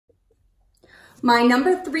My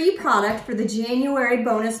number 3 product for the January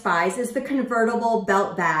bonus buys is the convertible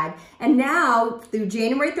belt bag. And now through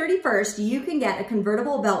January 31st, you can get a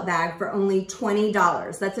convertible belt bag for only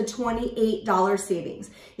 $20. That's a $28 savings.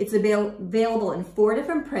 It's available in 4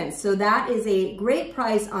 different prints. So that is a great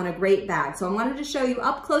price on a great bag. So I wanted to show you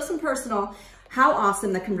up close and personal how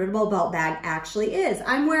awesome the convertible belt bag actually is.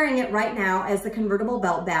 I'm wearing it right now as the convertible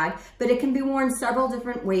belt bag, but it can be worn several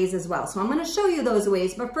different ways as well. So I'm gonna show you those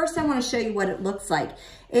ways, but first I wanna show you what it looks like.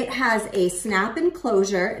 It has a snap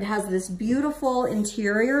enclosure. It has this beautiful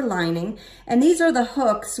interior lining, and these are the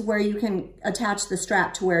hooks where you can attach the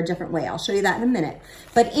strap to wear a different way. I'll show you that in a minute.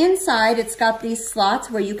 But inside, it's got these slots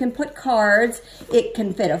where you can put cards. It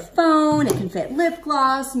can fit a phone, it can fit lip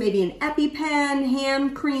gloss, maybe an EpiPen,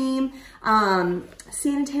 hand cream,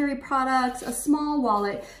 sanitary products, a small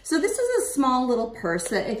wallet. So this is a small little purse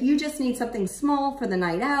that if you just need something small for the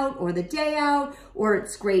night out or the day out, or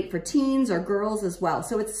it's great for teens or girls as well.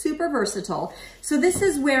 So it's super versatile. So this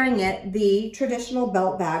is wearing it the traditional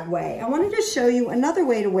belt bag way. I wanted to show you another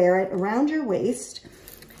way to wear it around your waist.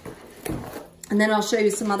 And then I'll show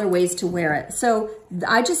you some other ways to wear it. So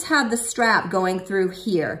I just have the strap going through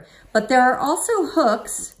here, but there are also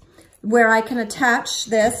hooks where I can attach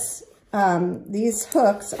this these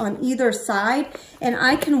hooks on either side, and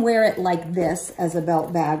I can wear it like this as a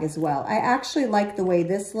belt bag as well. I actually like the way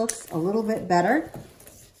this looks a little bit better.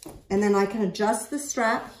 And then I can adjust the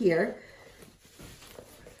strap here.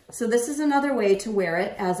 So this is another way to wear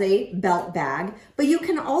it as a belt bag, but you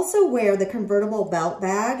can also wear the convertible belt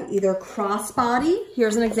bag either crossbody.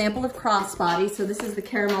 Here's an example of crossbody. So this is the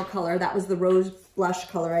caramel color. That was the rose blush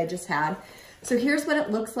color I just had. So here's what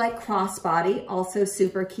it looks like crossbody, also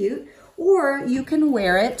super cute. Or you can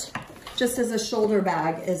wear it just as a shoulder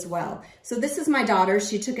bag as well. So this is my daughter.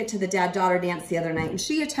 She took it to the dad-daughter dance the other night, and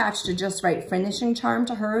she attached a Just Right finishing charm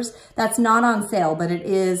to hers. That's not on sale, but it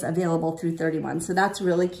is available through 31. So that's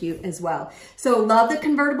really cute as well. So love the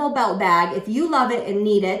convertible belt bag. If you love it and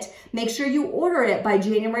need it, make sure you order it by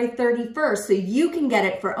January 31st so you can get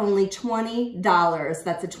it for only $20.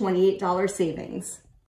 That's a $28 savings.